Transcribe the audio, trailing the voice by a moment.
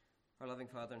Our loving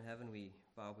Father in heaven, we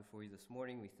bow before you this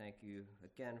morning. We thank you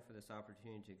again for this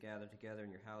opportunity to gather together in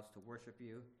your house to worship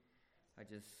you. I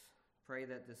just pray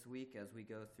that this week, as we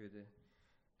go through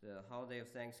the holiday of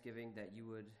Thanksgiving, that you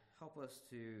would help us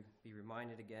to be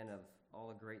reminded again of all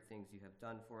the great things you have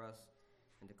done for us,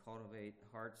 and to cultivate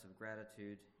hearts of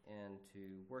gratitude and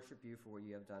to worship you for what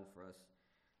you have done for us.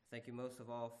 Thank you most of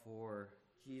all for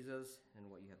Jesus and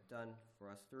what you have done for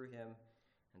us through him,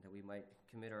 and that we might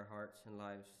commit our hearts and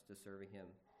lives to serving him.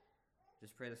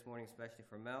 Just pray this morning especially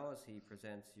for Mel as he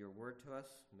presents your word to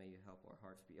us. May you help our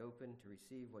hearts be open to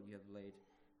receive what you have laid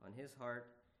on his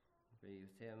heart. Be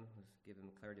with him, give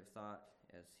him clarity of thought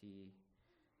as he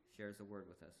shares the word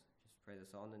with us. Just pray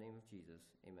this all in the name of Jesus.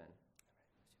 Amen.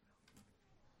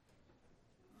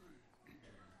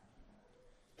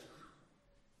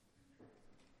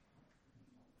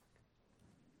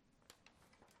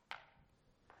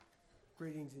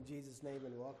 Greetings in Jesus' name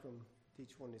and welcome to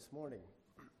each one this morning.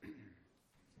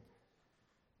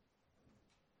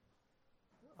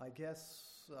 I guess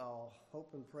I'll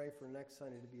hope and pray for next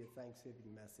Sunday to be a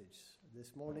Thanksgiving message.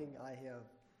 This morning I have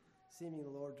seemingly the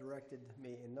Lord directed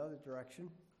me in another direction,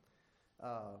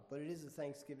 but it is a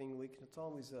Thanksgiving week and it's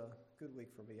always a good week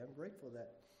for me. I'm grateful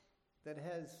that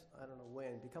has, I don't know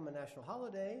when, become a national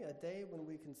holiday, a day when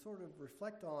we can sort of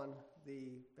reflect on the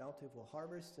bountiful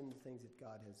harvest and the things that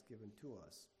God has given to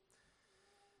us.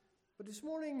 But this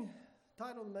morning, the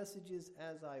title of the message is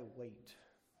As I Wait.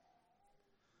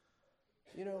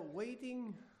 You know,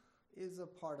 waiting is a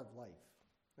part of life.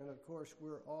 And of course,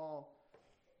 we're all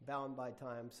bound by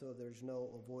time, so there's no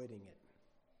avoiding it.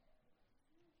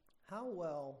 How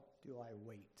well do I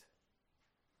wait?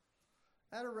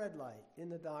 At a red light, in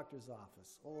the doctor's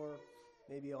office, or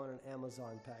maybe on an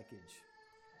Amazon package.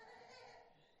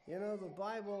 You know, the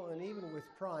Bible, and even with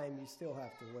Prime, you still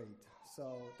have to wait.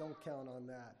 So don't count on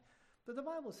that. But the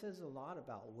Bible says a lot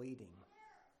about waiting.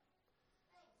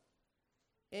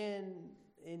 And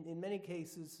in many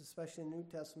cases, especially in the New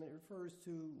Testament, it refers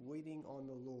to waiting on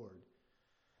the Lord.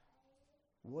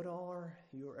 What are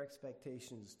your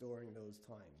expectations during those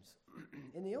times?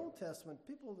 In the Old Testament,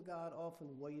 people of God often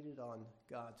waited on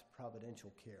God's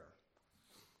providential care.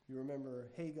 You remember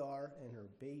Hagar and her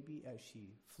baby as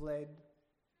she fled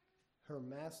her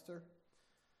master,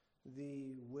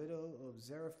 the widow of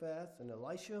Zarephath and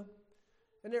Elisha,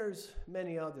 and there's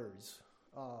many others.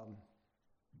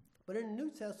 But in the New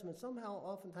Testament, somehow,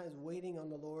 oftentimes, waiting on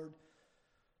the Lord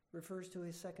refers to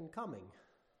his second coming.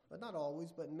 But not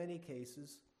always, but in many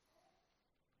cases.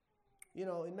 You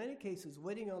know, in many cases,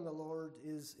 waiting on the Lord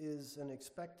is an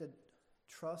expected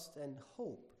trust and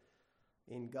hope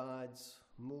in God's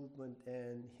movement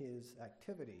and his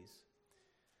activities.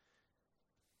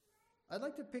 I'd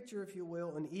like to picture, if you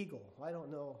will, an eagle. I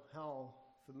don't know how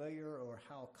familiar or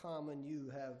how common you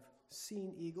have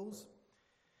seen eagles.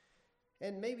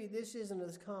 And maybe this isn't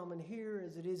as common here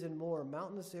as it is in more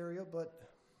mountainous area, but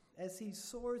as he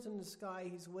soars in the sky,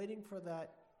 he's waiting for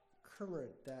that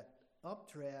current, that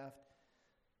updraft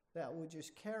that would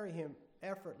just carry him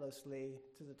effortlessly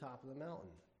to the top of the mountain.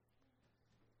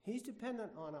 He's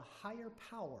dependent on a higher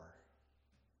power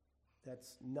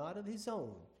that's not of his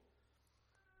own.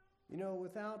 You know,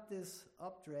 without this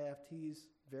updraft, he's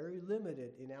very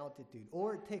limited in altitude,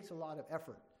 or it takes a lot of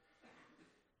effort.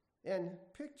 And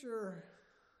picture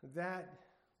that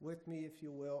with me, if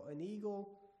you will, an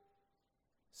eagle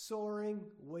soaring,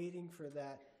 waiting for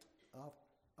that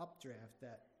updraft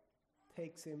that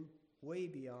takes him way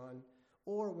beyond,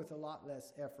 or with a lot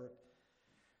less effort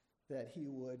that he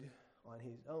would on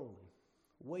his own.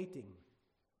 Waiting.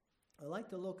 I like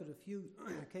to look at a few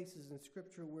cases in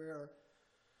Scripture where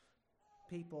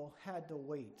people had to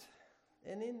wait.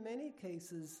 And in many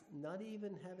cases, not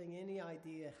even having any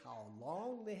idea how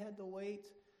long they had to wait.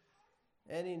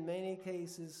 And in many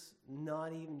cases,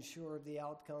 not even sure of the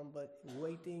outcome, but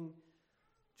waiting,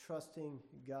 trusting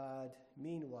God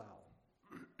meanwhile.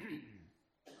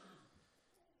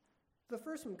 The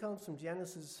first one comes from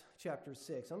Genesis chapter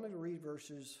 6. I'm going to read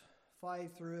verses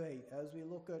 5 through 8 as we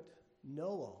look at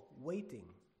Noah waiting.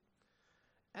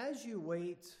 As you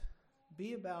wait,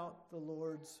 be about the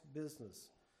Lord's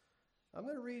business. I'm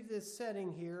going to read this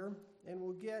setting here, and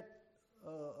we'll get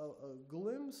a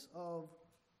glimpse of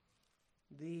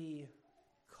the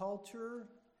culture,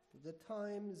 the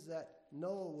times that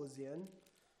Noah was in.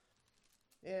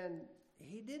 And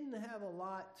he didn't have a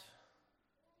lot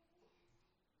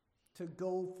to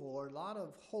go for, a lot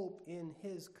of hope in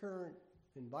his current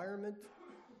environment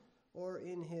or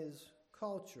in his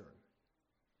culture.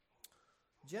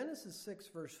 Genesis 6,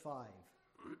 verse 5.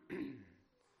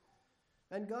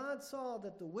 And God saw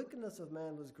that the wickedness of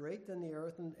man was great in the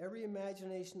earth, and every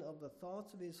imagination of the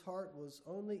thoughts of his heart was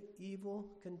only evil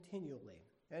continually.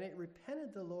 And it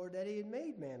repented the Lord that he had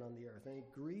made man on the earth, and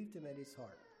it grieved him at his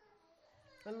heart.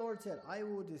 And the Lord said, I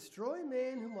will destroy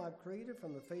man whom I have created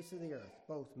from the face of the earth,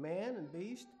 both man and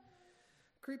beast,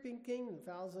 creeping king and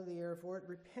fowls of the air, for it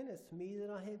repenteth me that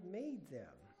I have made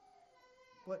them.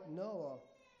 But Noah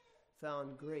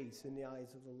found grace in the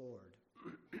eyes of the Lord.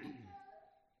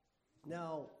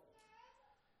 Now,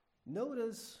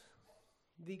 notice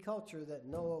the culture that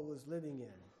Noah was living in.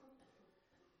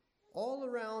 All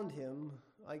around him,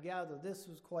 I gather this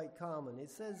was quite common.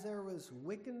 It says there was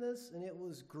wickedness and it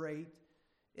was great.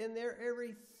 In their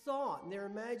every thought and their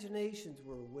imaginations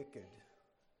were wicked.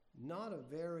 Not a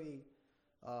very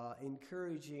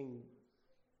encouraging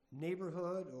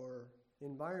neighborhood or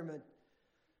environment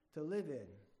to live in.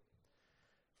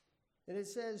 And it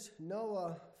says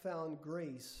Noah found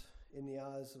grace in the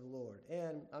eyes of the Lord.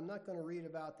 And I'm not going to read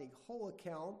about the whole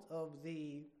account of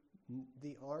the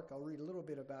ark. I'll read a little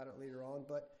bit about it later on.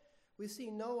 But we see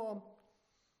Noah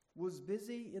was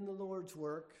busy in the Lord's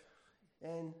work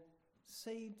and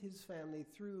saved his family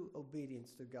through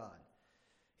obedience to God.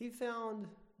 He found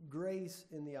grace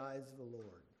in the eyes of the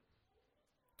Lord.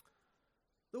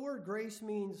 The word grace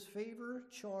means favor,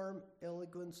 charm,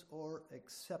 eloquence, or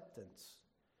acceptance,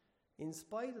 in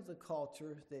spite of the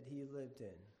culture that he lived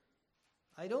in.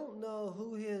 I don't know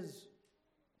who his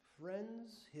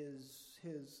friends,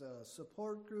 his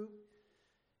support group,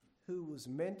 who was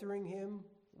mentoring him.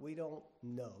 We don't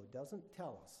know. It doesn't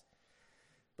tell us.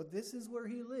 But this is where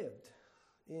he lived,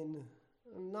 in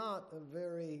not a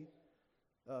very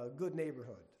good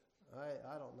neighborhood.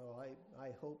 I don't know.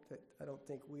 I hope that I don't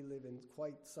think we live in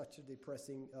quite such a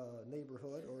depressing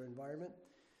neighborhood or environment.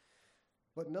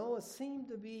 But Noah seemed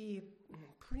to be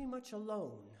pretty much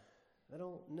alone. I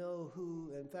don't know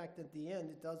who. In fact, at the end,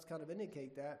 it does kind of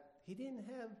indicate that he didn't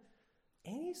have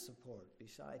any support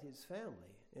beside his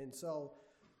family. And so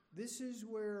this is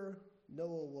where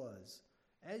Noah was.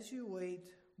 As you wait,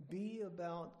 be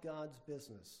about God's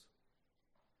business.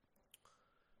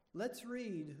 Let's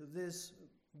read this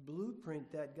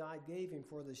blueprint that God gave him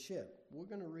for the ship. We're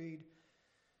going to read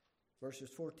verses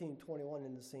 14-21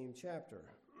 in the same chapter.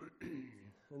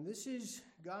 And this is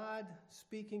God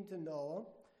speaking to Noah,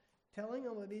 telling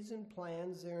him of his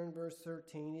plans there in verse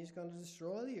 13. He's going to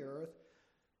destroy the earth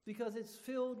because it's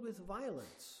filled with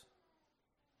violence.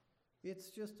 It's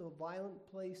just a violent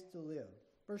place to live.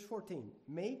 Verse 14,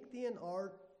 make thee an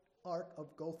ark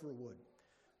of gopher wood.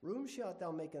 Room shalt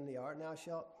thou make in the ark, and thou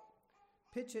shalt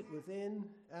pitch it within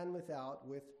and without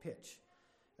with pitch.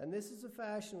 And this is the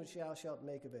fashion which thou shalt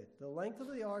make of it. The length of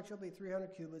the ark shall be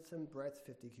 300 cubits, and breadth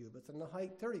 50 cubits, and the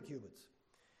height 30 cubits.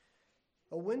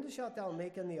 A window shalt thou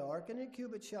make in the ark, and in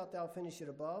cubits shalt thou finish it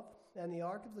above. And the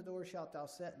ark of the door shalt thou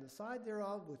set in the side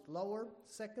thereof, with lower,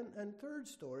 second, and third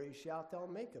stories shalt thou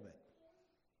make of it.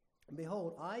 And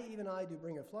behold, I, even I, do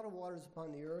bring a flood of waters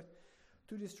upon the earth,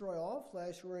 to destroy all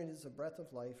flesh, wherein is the breath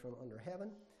of life from under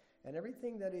heaven. And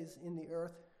everything that is in the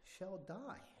earth shall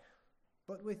die.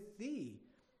 But with thee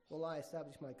will I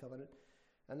establish my covenant.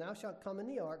 And thou shalt come in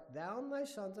the ark, thou and thy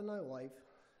sons and thy wife,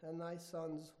 and thy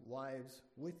sons' wives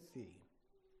with thee.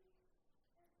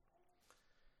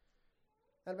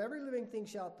 And of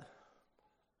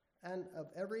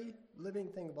every living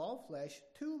thing of all flesh,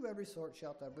 2 of every sort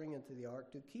shalt thou bring into the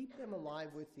ark, to keep them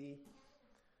alive with thee.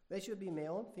 They should be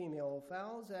male and female,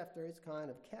 fowls after his kind,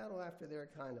 of cattle after their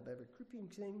kind, of every creeping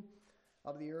thing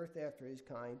of the earth after his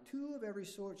kind. 2 of every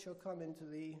sort shall come into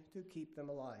thee, to keep them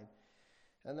alive.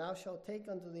 And thou shalt take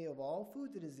unto thee of all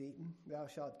food that is eaten, thou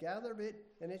shalt gather of it,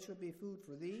 and it shall be food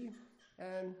for thee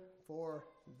and for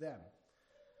them.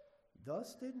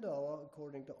 Thus did Noah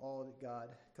according to all that God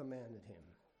commanded him.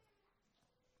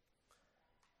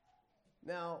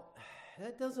 Now,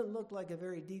 that doesn't look like a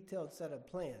very detailed set of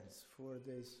plans for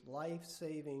this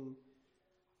life-saving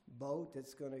boat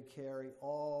that's going to carry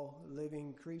all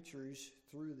living creatures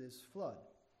through this flood.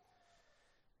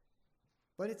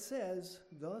 But it says,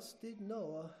 thus did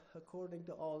Noah according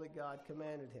to all that God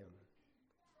commanded him.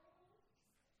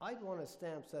 I'd want a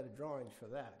stamp set of drawings for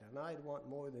that, and I'd want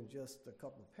more than just a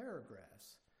couple of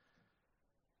paragraphs.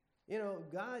 You know,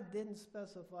 God didn't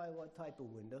specify what type of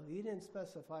window. He didn't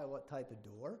specify what type of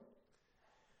door.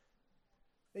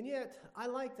 And yet, I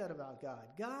like that about God.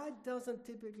 God doesn't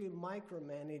typically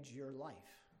micromanage your life.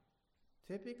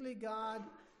 Typically, God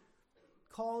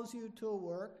calls you to a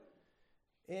work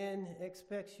and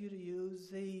expects you to use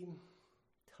the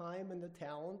time and the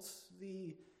talents,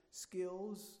 the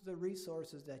skills, the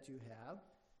resources that you have.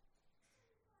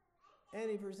 And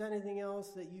if there's anything else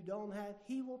that you don't have,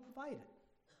 He will provide it.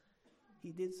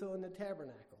 he did so in the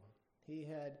tabernacle. He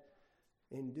had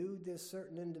endued this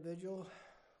certain individual,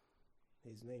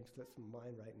 his name slips my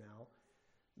mind right now,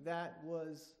 that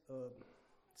was,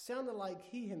 sounded like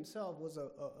he himself was a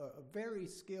very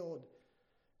skilled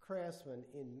craftsman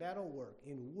in metalwork,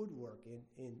 in woodwork,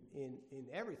 in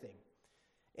everything.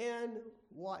 And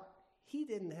what he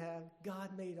didn't have, God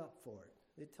made up for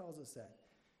it. It tells us that.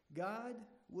 God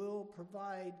will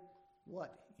provide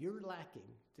what you're lacking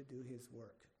to do his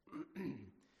work.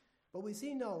 But we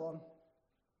see Noah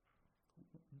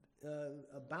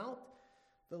about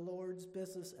the Lord's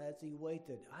business as he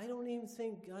waited. I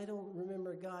don't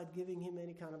remember God giving him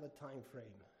any kind of a time frame.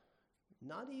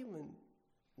 Not even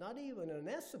an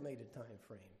estimated time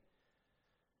frame.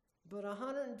 But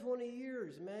 120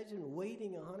 years, imagine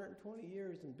waiting 120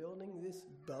 years and building this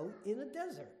boat in a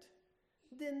desert.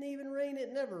 It didn't even rain,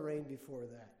 it never rained before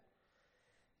that.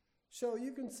 So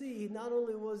you can see not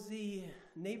only was the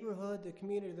neighborhood, the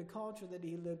community, the culture that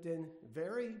he lived in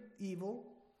very evil,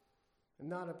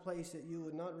 not a place that you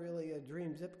would not really a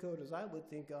dream zip code as I would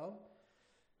think of,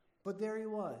 but there he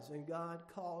was, and God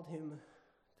called him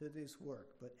to this work.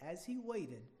 But as he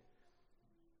waited,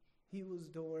 he was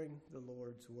doing the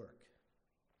Lord's work.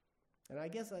 And I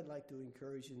guess I'd like to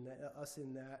encourage us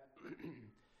in that.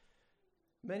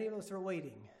 Many of us are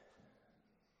waiting.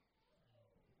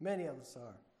 Many of us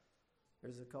are.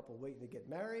 There's a couple waiting to get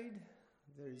married.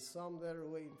 There's some that are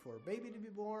waiting for a baby to be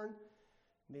born.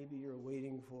 Maybe you're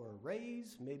waiting for a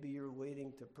raise. Maybe you're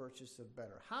waiting to purchase a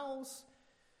better house.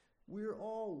 We're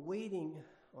all waiting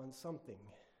on something.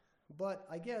 But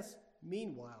I guess,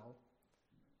 meanwhile,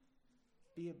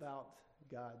 be about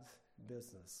God's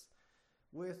business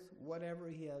with whatever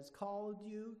he has called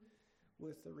you,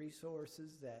 with the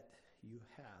resources that you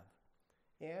have.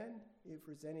 And if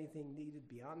there's anything needed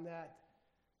beyond that,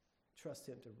 trust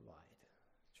him to provide.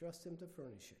 Trust him to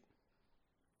furnish it.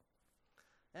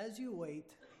 As you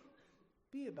wait,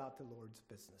 be about the Lord's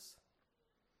business.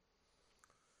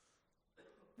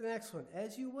 The next one,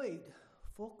 as you wait,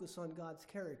 focus on God's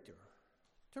character.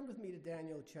 Turn with me to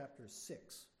Daniel chapter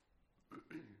 6.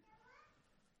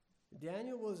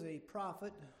 Daniel was a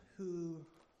prophet who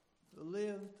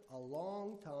lived a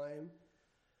long time,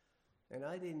 and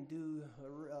I didn't do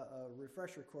a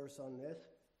refresher course on this,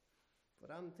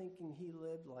 but I'm thinking he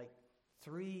lived like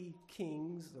 3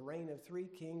 kings, the reign of 3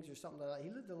 kings or something like that.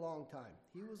 He lived a long time.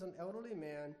 He was an elderly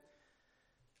man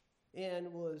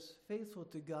and was faithful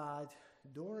to God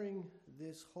during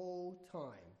this whole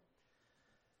time.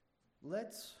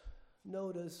 Let's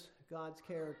notice God's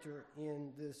character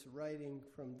in this writing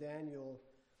from Daniel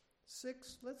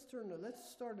 6. Let's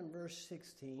start in verse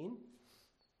 16.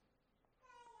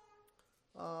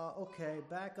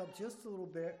 Back up just a little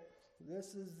bit.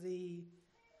 This is the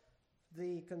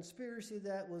conspiracy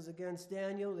that was against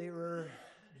Daniel. They were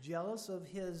jealous of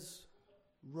his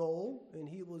role, and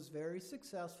he was very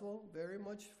successful, very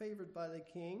much favored by the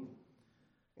king,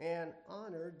 and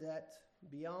honored that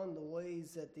beyond the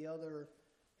ways that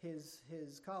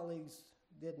his colleagues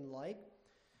didn't like.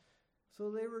 So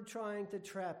they were trying to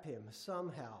trap him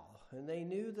somehow, and they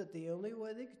knew that the only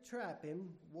way they could trap him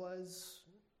was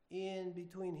in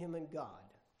between him and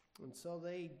God. And so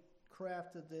they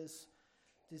crafted this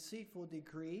deceitful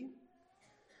decree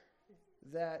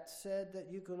that said that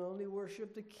you can only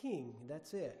worship the king,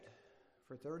 that's it,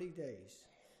 for 30 days.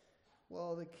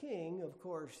 Well, the king, of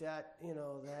course, that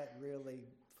really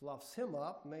fluffs him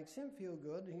up, makes him feel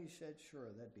good. He said,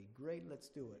 sure, that'd be great, let's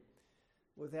do it,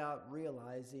 without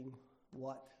realizing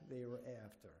what they were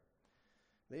after.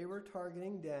 They were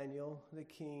targeting Daniel. The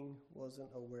king wasn't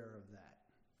aware of that.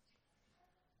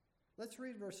 Let's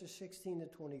read verses 16 to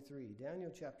 23,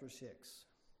 Daniel chapter 6.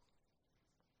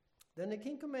 Then the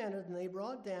king commanded, and they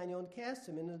brought Daniel and cast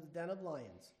him into the den of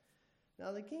lions.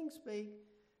 Now the king spake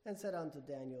and said unto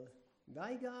Daniel,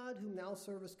 Thy God, whom thou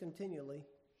servest continually,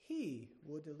 he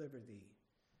will deliver thee.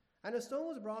 And a stone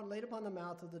was brought and laid upon the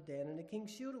mouth of the den, and the king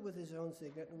sealed it with his own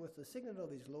signet and with the signet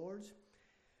of his lords,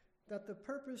 that the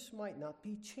purpose might not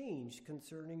be changed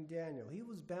concerning Daniel. He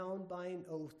was bound by an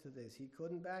oath to this. He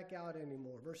couldn't back out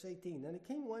anymore. Verse 18, Then the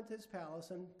king went to his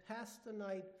palace and passed the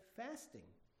night fasting.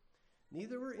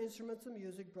 Neither were instruments of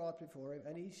music brought before him,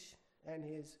 and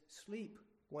his sleep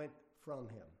went from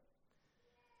him.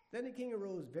 Then the king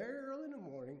arose very early in the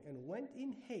morning and went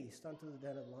in haste unto the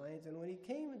den of lions. And when he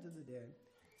came into the den,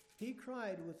 he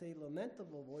cried with a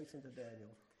lamentable voice unto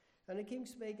Daniel. And the king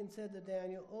spake and said to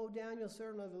Daniel, O Daniel,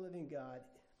 servant of the living God,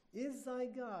 is thy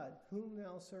God, whom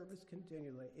thou servest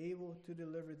continually, able to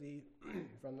deliver thee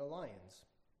from the lions?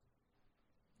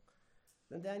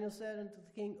 Then Daniel said unto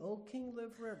the king, O king,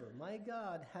 live forever. My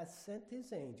God hath sent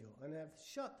his angel, and hath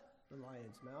shut the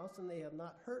lion's mouth, and they have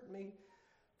not hurt me.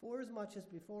 For as much as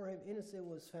before him innocent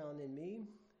was found in me,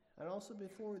 and also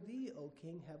before thee, O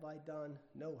king, have I done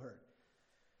no hurt.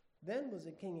 Then was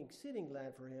the king exceeding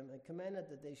glad for him, and commanded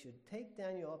that they should take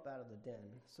Daniel up out of the den.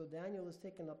 So Daniel was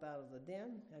taken up out of the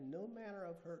den, and no manner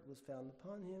of hurt was found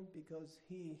upon him, because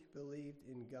he believed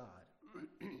in God.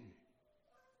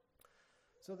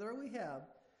 So there we have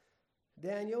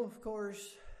Daniel. Of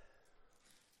course,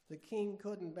 the king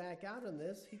couldn't back out on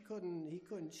this. He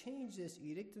couldn't change this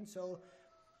edict, and so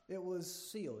it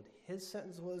was sealed. His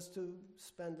sentence was to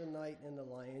spend the night in the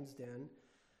lion's den.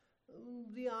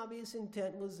 The obvious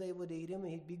intent was they would eat him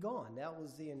and he'd be gone. That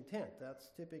was the intent. That's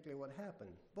typically what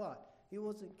happened. But he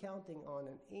wasn't counting on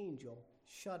an angel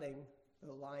shutting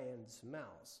the lion's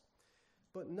mouth.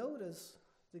 But notice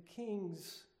the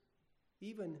king's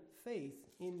even faith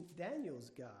in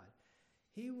Daniel's God.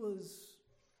 He was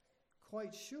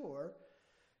quite sure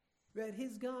that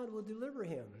his God would deliver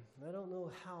him. I don't know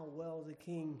how well the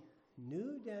king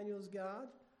knew Daniel's God,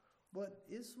 but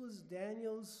this was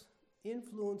Daniel's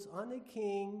influence on the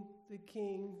king. The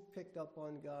king picked up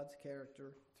on God's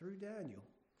character through Daniel.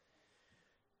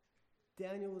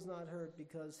 Daniel was not hurt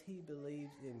because he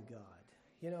believed in God.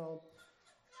 You know,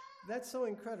 that's so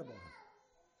incredible.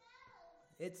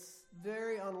 It's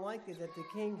very unlikely that the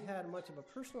king had much of a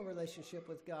personal relationship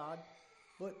with God,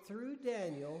 but through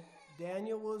Daniel,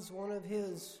 Daniel was one of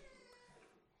his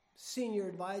senior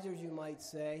advisors, you might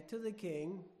say, to the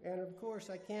king. And of course,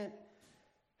 I can't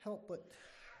help but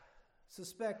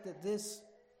suspect that this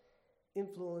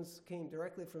influence came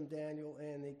directly from Daniel,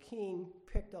 and the king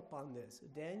picked up on this.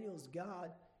 Daniel's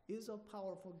God is a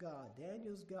powerful God.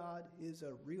 Daniel's God is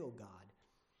a real God.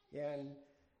 And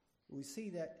we see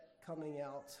that coming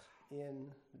out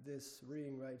in this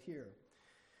reading right here.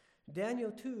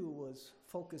 Daniel, too, was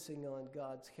focusing on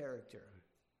God's character.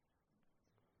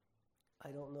 I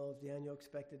don't know if Daniel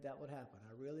expected that would happen.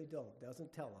 I really don't. It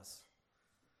doesn't tell us.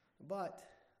 But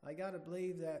I got to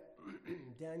believe that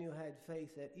Daniel had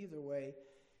faith that either way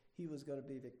he was going to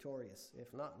be victorious.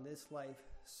 If not in this life,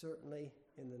 certainly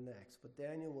in the next. But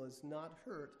Daniel was not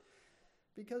hurt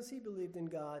because he believed in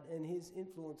God, and his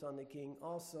influence on the king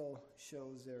also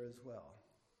shows there as well.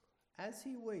 As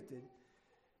he waited,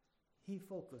 he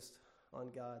focused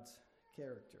on God's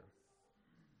character.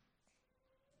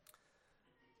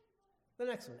 The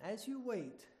next one, as you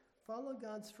wait, follow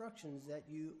God's instructions that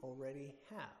you already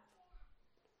have.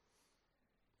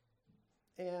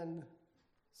 And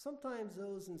sometimes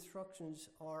those instructions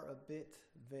are a bit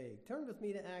vague. Turn with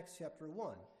me to Acts chapter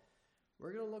 1.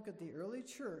 We're going to look at the early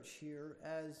church here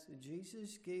as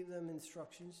Jesus gave them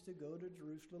instructions to go to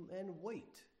Jerusalem and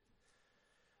wait.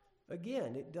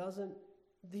 Again,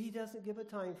 he doesn't give a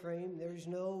time frame. There's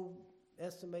no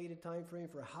estimated time frame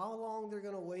for how long they're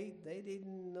going to wait. They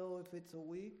didn't know if it's a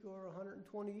week or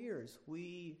 120 years.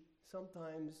 We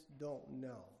sometimes don't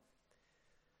know.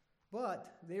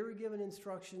 But they were given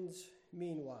instructions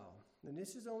meanwhile. And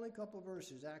this is only a couple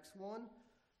verses. Acts 1,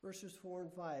 verses 4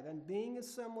 and 5. And being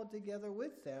assembled together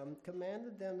with them,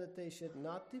 commanded them that they should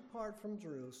not depart from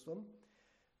Jerusalem,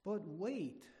 but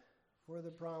wait for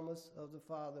the promise of the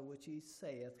Father, which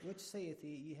saith he,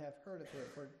 ye have heard of him.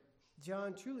 For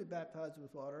John truly baptized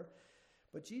with water,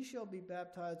 but ye shall be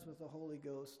baptized with the Holy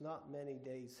Ghost not many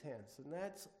days hence. And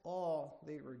that's all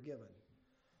they were given.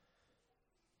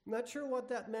 I'm not sure what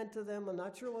that meant to them. I'm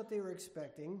not sure what they were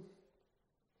expecting.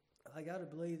 I got to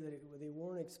believe that they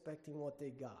weren't expecting what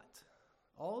they got.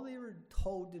 All they were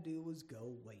told to do was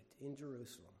go wait in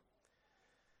Jerusalem.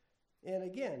 And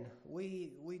again, we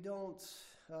don't,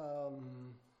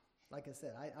 like I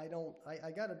said,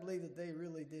 I got to believe that they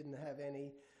really didn't have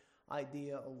any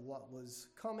idea of what was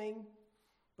coming.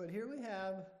 But here we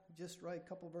have, just right a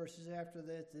couple verses after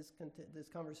this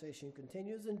conversation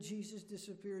continues, and Jesus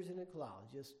disappears in a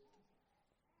cloud, just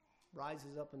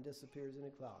rises up and disappears in a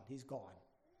cloud. He's gone.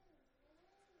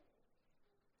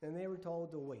 And they were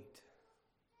told to wait.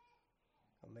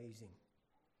 Amazing.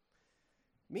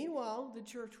 Meanwhile, the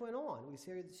church went on. We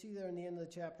see there in the end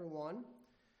of chapter 1,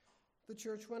 the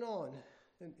church went on.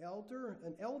 An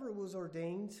elder was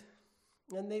ordained,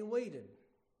 and they waited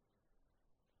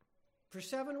for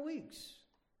 7 weeks,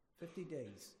 50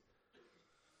 days.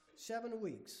 7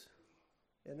 weeks.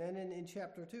 And then in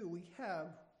chapter 2, we have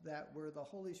that where the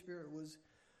Holy Spirit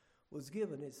was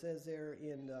given. It says there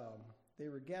they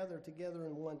were gathered together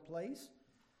in one place.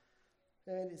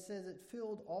 And it says it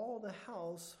filled all the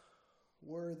house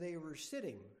where they were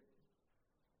sitting.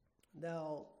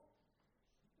 Now,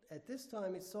 at this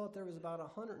time, it's thought there was about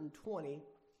 120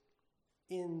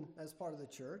 as part of the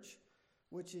church,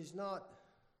 which is not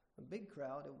a big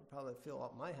crowd. It would probably fill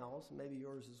up my house, and maybe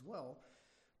yours as well.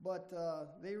 But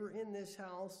they were in this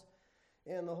house,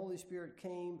 and the Holy Spirit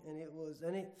came, and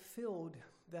it filled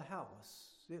the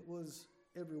house. It was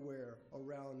everywhere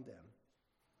around them.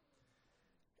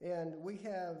 And we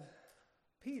have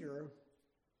Peter,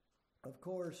 of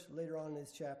course, later on in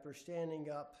this chapter, standing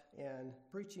up and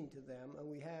preaching to them. And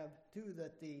we have, too,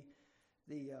 that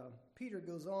Peter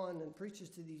goes on and preaches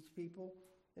to these people.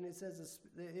 And it says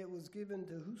it was given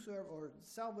to whosoever, or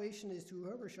salvation is to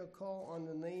whoever shall call on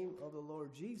the name of the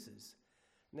Lord Jesus.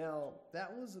 Now,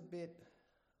 that was a bit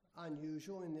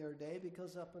unusual in their day,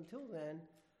 because up until then,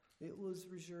 it was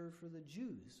reserved for the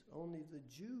Jews. Only the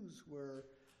Jews were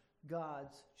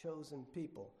God's chosen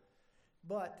people.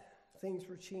 But things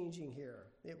were changing here.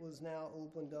 It was now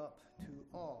opened up to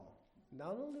all.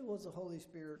 Not only was the Holy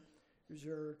Spirit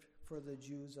reserved for the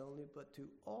Jews only, but to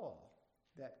all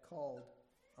that called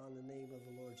on the name of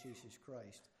the Lord Jesus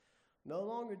Christ. No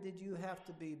longer did you have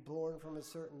to be born from a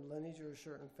certain lineage or a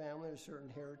certain family or a certain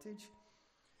heritage.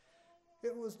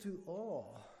 It was to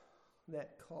all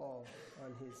that call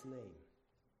on his name.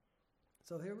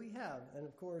 So here we have, and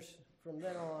of course, from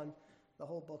then on, the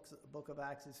whole book of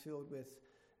Acts is filled with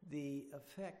the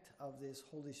effect of this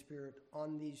Holy Spirit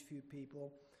on these few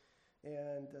people.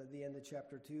 And at the end of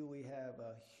chapter 2, we have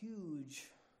a huge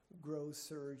growth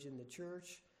surge in the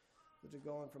church. They're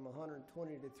going from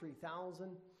 120 to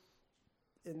 3,000.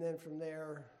 And then from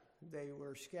there, they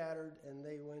were scattered, and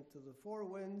they went to the four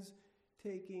winds,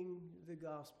 taking the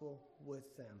gospel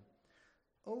with them.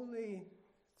 Only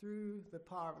through the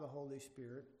power of the Holy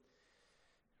Spirit,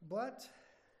 but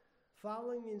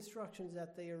following the instructions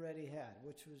that they already had,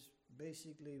 which was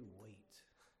basically wait.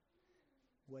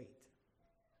 Wait.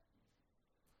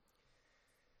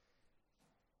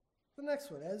 The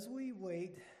next one, as we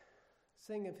wait,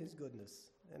 sing of his goodness.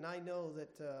 And I know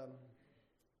that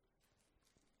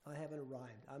I haven't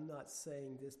arrived. I'm not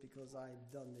saying this because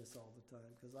I've done this all the time,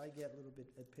 because I get a little bit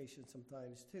impatient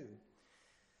sometimes too.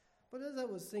 But as I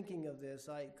was thinking of this,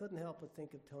 I couldn't help but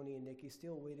think of Tony and Nikki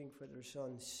still waiting for their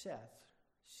son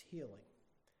Seth's healing.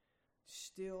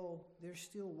 They're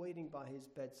still waiting by his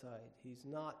bedside. He's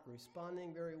not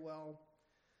responding very well,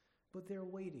 but they're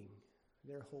waiting.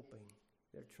 They're hoping.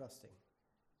 They're trusting.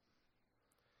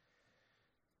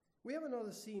 We have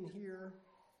another scene here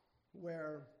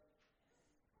where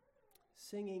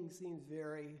singing seems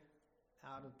very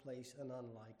out of place and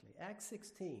unlikely. Acts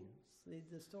 16,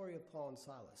 the story of Paul and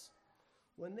Silas.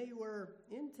 When they were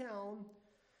in town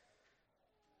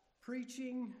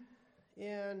preaching,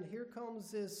 and here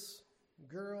comes this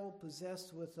girl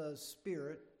possessed with a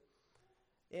spirit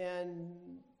and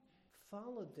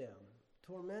followed them,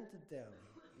 tormented them,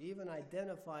 even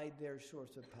identified their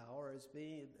source of power as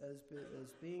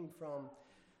being from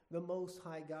the Most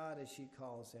High God, as she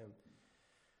calls him.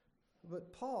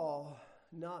 But Paul,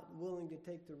 not willing to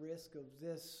take the risk of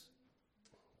this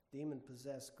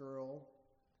demon-possessed girl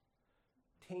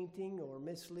tainting or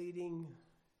misleading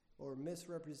or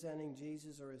misrepresenting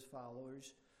Jesus or his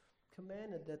followers,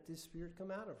 commanded that this spirit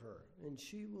come out of her. And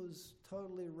she was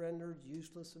totally rendered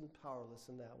useless and powerless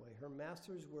in that way. Her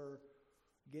masters were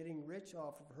getting rich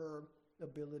off of her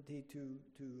ability to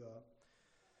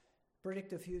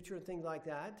predict the future and things like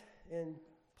that. And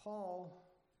Paul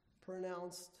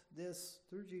pronounced this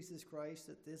through Jesus Christ,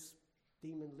 that this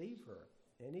demon leave her.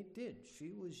 And it did.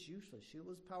 She was useless. She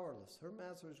was powerless. Her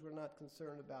masters were not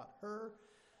concerned about her,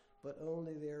 but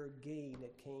only their gain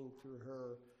that came through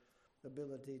her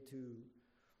ability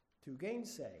to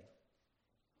gainsay.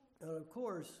 And of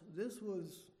course, this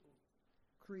was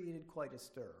created quite a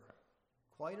stir,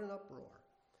 quite an uproar.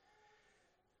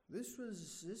 This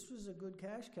was a good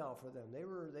cash cow for them. They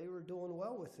were doing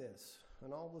well with this,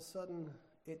 and all of a sudden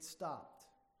it stopped.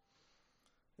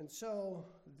 And so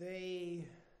they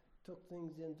took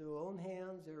things into their own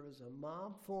hands. There was a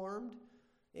mob formed,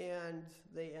 and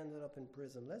they ended up in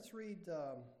prison. Let's read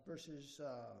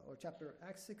chapter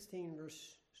Acts 16,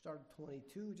 verse start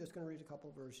 22. Just going to read a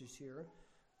couple verses here.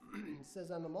 It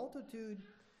says, "On the multitude,"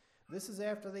 this is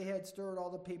after they had stirred all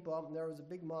the people up, and there was a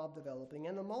big mob developing,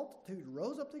 "and the multitude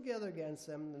rose up together against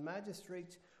them, and the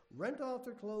magistrates rent off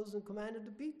their clothes and commanded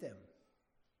to beat them.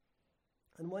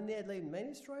 And when they had laid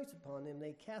many stripes upon them,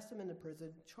 they cast them into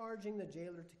prison, charging the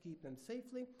jailer to keep them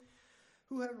safely,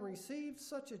 who, having received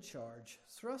such a charge,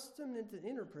 thrust them into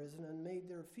inner prison and made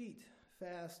their feet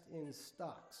fast in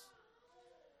stocks."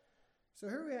 So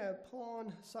here we have Paul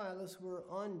and Silas were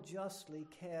unjustly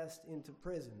cast into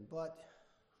prison. But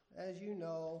as you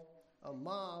know, a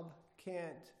mob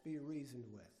can't be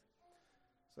reasoned with.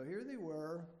 So here they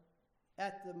were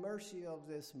at the mercy of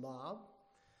this mob,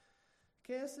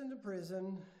 cast into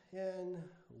prison, and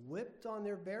whipped on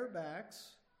their bare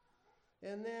backs,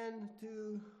 and then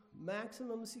to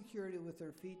maximum security with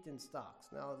their feet in stocks.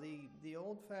 Now, the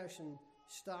old-fashioned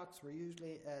stocks were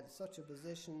usually at such a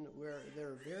position where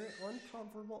they're very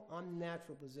uncomfortable,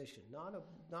 unnatural position, not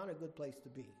a good place to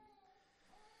be.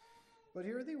 But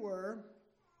here they were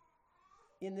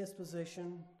in this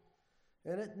position,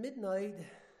 and at midnight,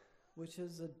 which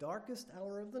is the darkest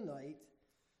hour of the night,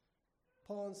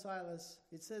 Paul and Silas,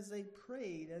 it says they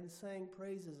prayed and sang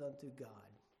praises unto God.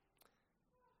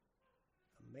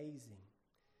 Amazing.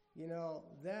 You know,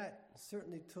 that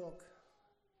certainly took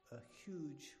a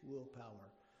huge willpower.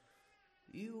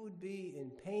 You would be in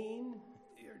pain.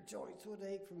 Your joints would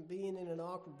ache from being in an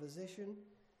awkward position.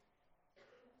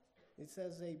 It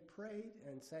says they prayed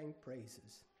and sang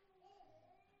praises.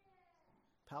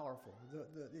 Powerful.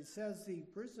 It says the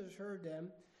prisoners heard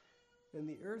them, and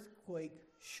the earthquake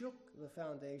shook the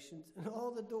foundations, and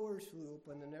all the doors flew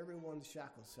open, and everyone's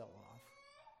shackles fell off.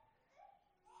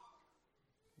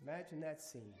 Imagine that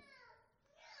scene.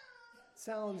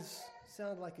 Sounds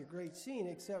like a great scene,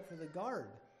 except for the guard.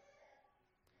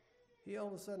 He all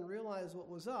of a sudden realized what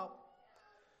was up,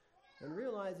 and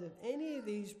realized if any of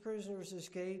these prisoners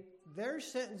escape, their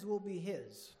sentence will be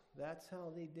his. That's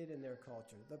how they did in their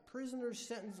culture. The prisoner's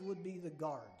sentence would be the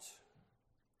guards.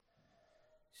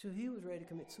 So he was ready to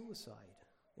commit suicide.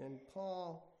 And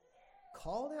Paul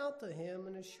called out to him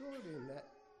and assured him that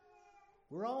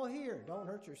we're all here. Don't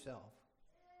hurt yourself.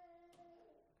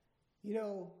 You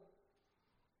know,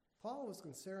 Paul was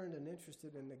concerned and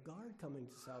interested in the guard coming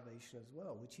to salvation as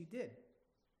well, which he did.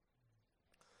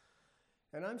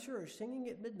 And I'm sure singing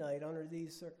at midnight under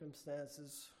these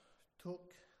circumstances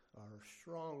took our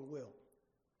strong will.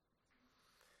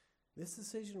 This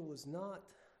decision was not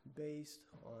based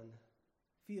on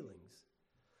feelings.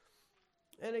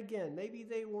 And again, maybe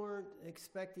they weren't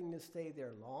expecting to stay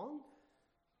there long,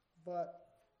 but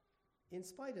in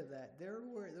spite of that, there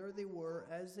they were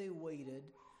as they waited,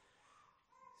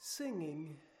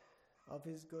 singing of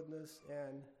his goodness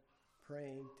and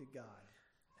praying to God.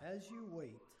 As you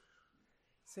wait,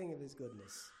 sing of his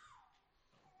goodness.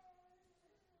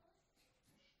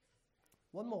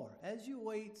 One more. As you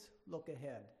wait, look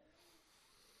ahead.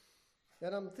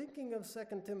 And I'm thinking of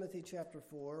 2 Timothy chapter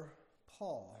 4.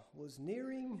 Paul was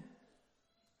nearing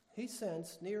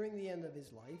the end of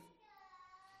his life.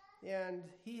 And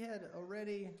he had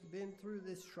already been through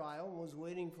this trial and was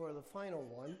waiting for the final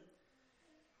one.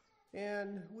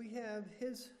 And we have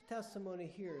his testimony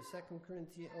here, 2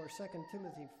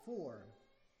 Timothy 4,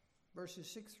 verses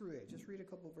 6 through 8. Just read a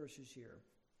couple verses here.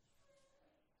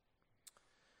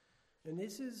 And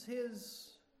this is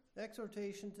his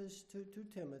exhortation to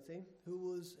Timothy, who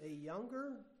was a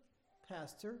younger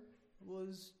pastor,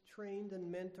 was trained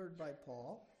and mentored by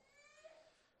Paul.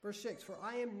 Verse 6, for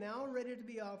I am now ready to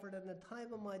be offered, and the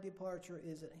time of my departure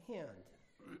is at hand.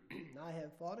 I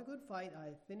have fought a good fight, I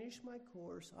have finished my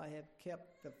course, I have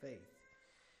kept the faith.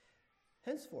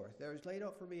 Henceforth there is laid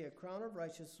up for me a crown of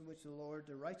righteousness, which the Lord,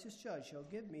 the righteous judge, shall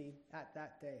give me at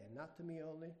that day, and not to me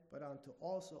only, but unto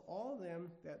also all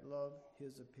them that love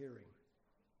his appearing.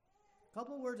 A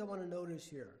couple of words I want to notice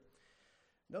here.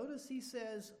 Notice he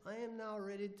says, I am now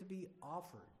ready to be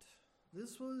offered.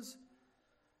 This was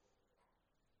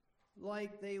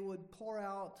like they would pour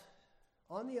out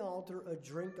on the altar a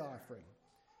drink offering.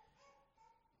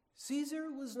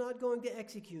 Caesar was not going to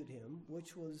execute him,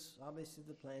 which was obviously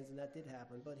the plans, and that did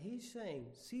happen. But he's saying,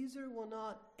 Caesar will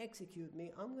not execute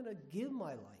me. I'm going to give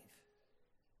my life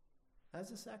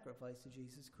as a sacrifice to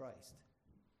Jesus Christ.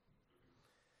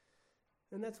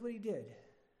 And that's what he did.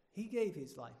 He gave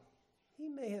his life. He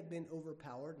may have been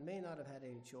overpowered, may not have had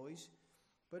any choice,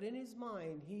 but in his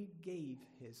mind, he gave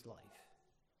his life.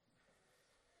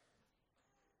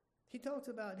 He talks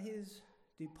about his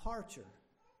departure.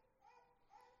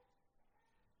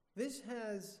 This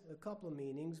has a couple of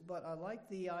meanings, but I like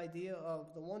the idea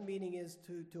of the one meaning is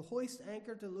to hoist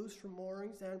anchor, to loose from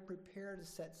moorings, and prepare to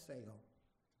set sail.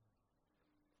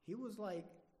 He was like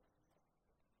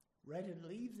ready to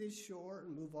leave this shore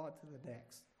and move on to the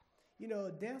next. You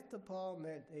know, death to Paul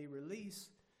meant a release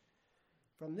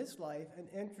from this life and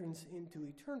entrance into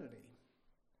eternity.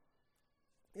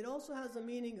 It also has a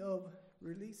meaning of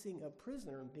releasing a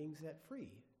prisoner and being set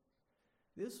free.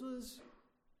 This was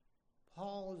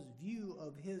Paul's view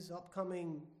of his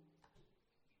upcoming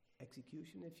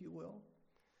execution, if you will.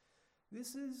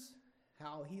 This is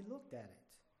how he looked at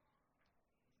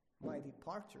it. My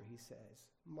departure, he says.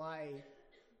 My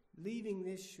leaving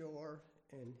this shore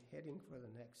and heading for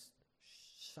the next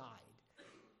side.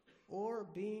 Or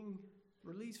being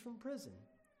released from prison,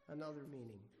 another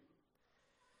meaning.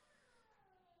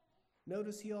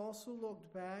 Notice he also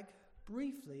looked back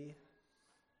briefly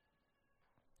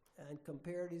and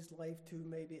compared his life to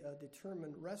maybe a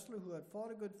determined wrestler who had fought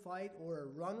a good fight, or a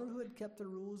runner who had kept the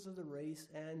rules of the race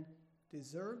and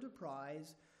deserved a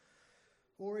prize,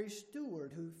 or a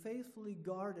steward who faithfully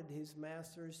guarded his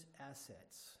master's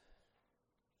assets.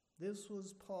 This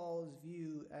was Paul's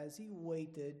view as he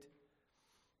waited,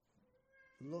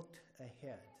 looked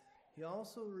ahead. He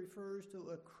also refers to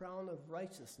a crown of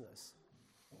righteousness.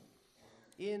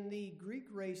 In the Greek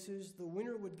races, the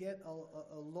winner would get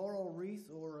a laurel wreath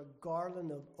or a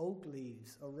garland of oak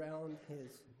leaves around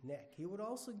his neck. He would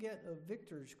also get a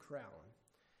victor's crown.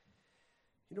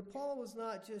 You know, Paul was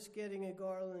not just getting a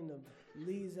garland of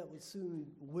leaves that would soon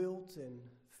wilt and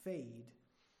fade,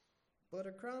 but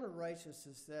a crown of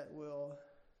righteousness that will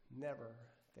never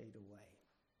fade away.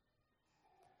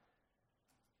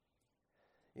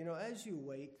 You know, as you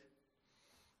wait,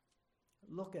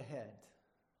 look ahead.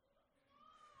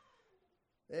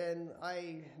 And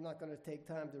I'm not going to take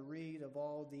time to read of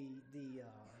all the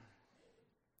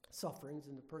sufferings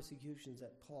and the persecutions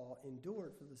that Paul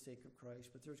endured for the sake of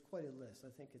Christ, but there's quite a list. I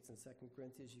think it's in 2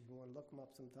 Corinthians, if you want to look them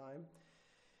up sometime.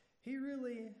 He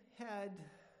really had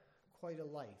quite a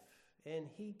life. And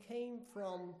he came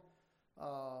from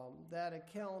that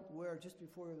account where just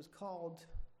before he was called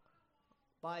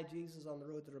by Jesus on the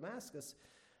road to Damascus,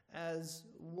 as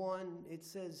one, it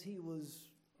says he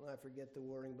was, I forget the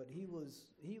wording, but he was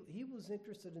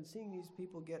interested in seeing these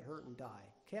people get hurt and die,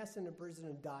 cast into prison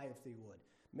and die if they would.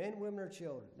 Men, women, or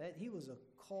children. He was a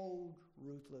cold,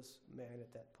 ruthless man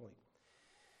at that point.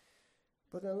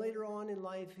 But then later on in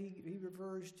life, he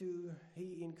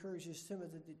encourages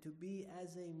Timothy to be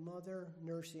as a mother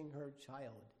nursing her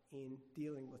child in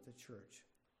dealing with the church.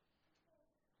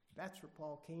 That's where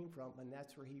Paul came from, and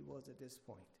that's where he was at this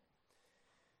point.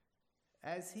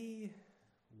 As he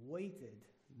waited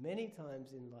many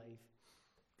times in life,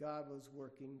 God was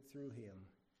working through him.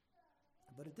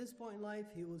 But at this point in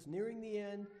life, he was nearing the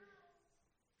end,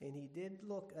 and he did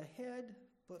look ahead,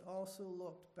 but also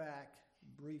looked back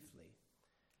briefly,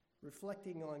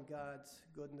 reflecting on God's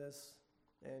goodness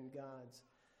and God's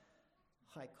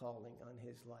high calling on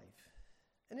his life.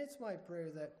 And it's my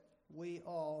prayer that we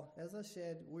all, as I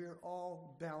said, we're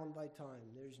all bound by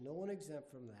time. There's no one exempt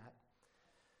from that.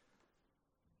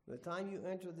 The time you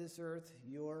enter this earth,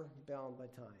 you're bound by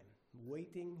time.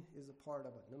 Waiting is a part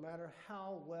of it. No matter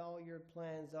how well your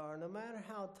plans are, no matter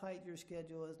how tight your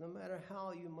schedule is, no matter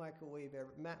how you micromanage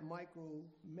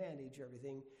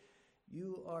everything,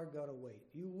 you are going to wait.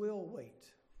 You will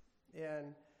wait.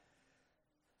 And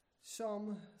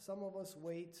some of us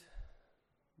wait.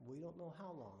 We don't know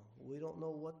how long. We don't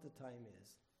know what the time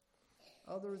is.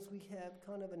 Others, we have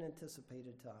kind of an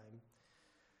anticipated time.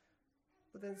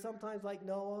 But then sometimes, like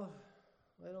Noah,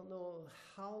 I don't know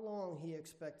how long he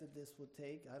expected this would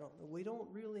take. I don't know. We don't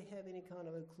really have any kind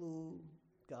of a clue.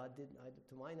 God didn't,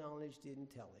 to my knowledge, didn't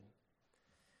tell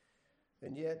him.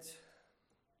 And yet,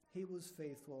 he was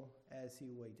faithful as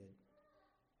he waited.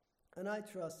 And I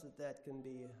trust that that can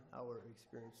be our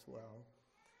experience well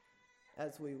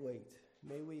as we wait.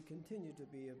 May we continue to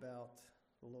be about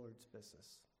the Lord's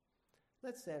business.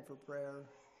 Let's stand for prayer,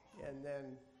 and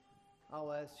then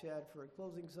I'll ask Chad for a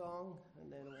closing song,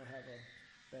 and then we'll have a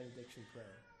benediction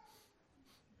prayer.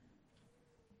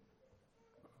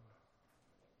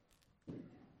 Do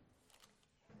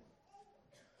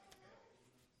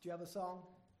you have a song?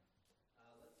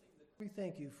 We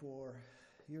thank you for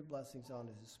your blessings on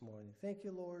us this morning. Thank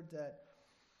you, Lord, that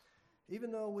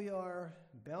even though we are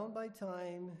bound by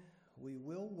time, we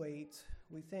will wait.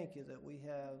 We thank you that we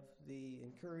have the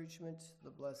encouragement,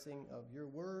 the blessing of your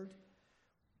word.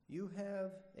 You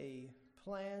have a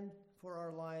plan for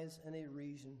our lives and a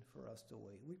reason for us to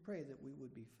wait. We pray that we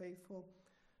would be faithful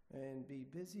and be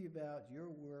busy about your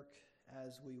work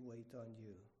as we wait on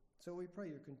you. So we pray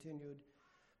your continued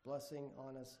blessing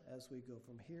on us as we go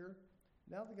from here.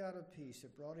 Now the God of peace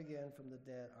that brought again from the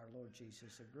dead our Lord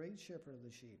Jesus, a great shepherd of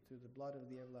the sheep, through the blood of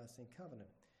the everlasting covenant,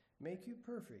 make you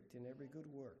perfect in every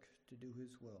good work to do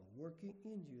his will, working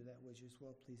in you that which is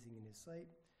well-pleasing in his sight,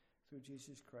 through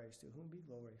Jesus Christ, to whom be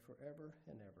glory forever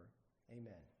and ever.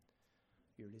 Amen.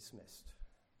 You're dismissed.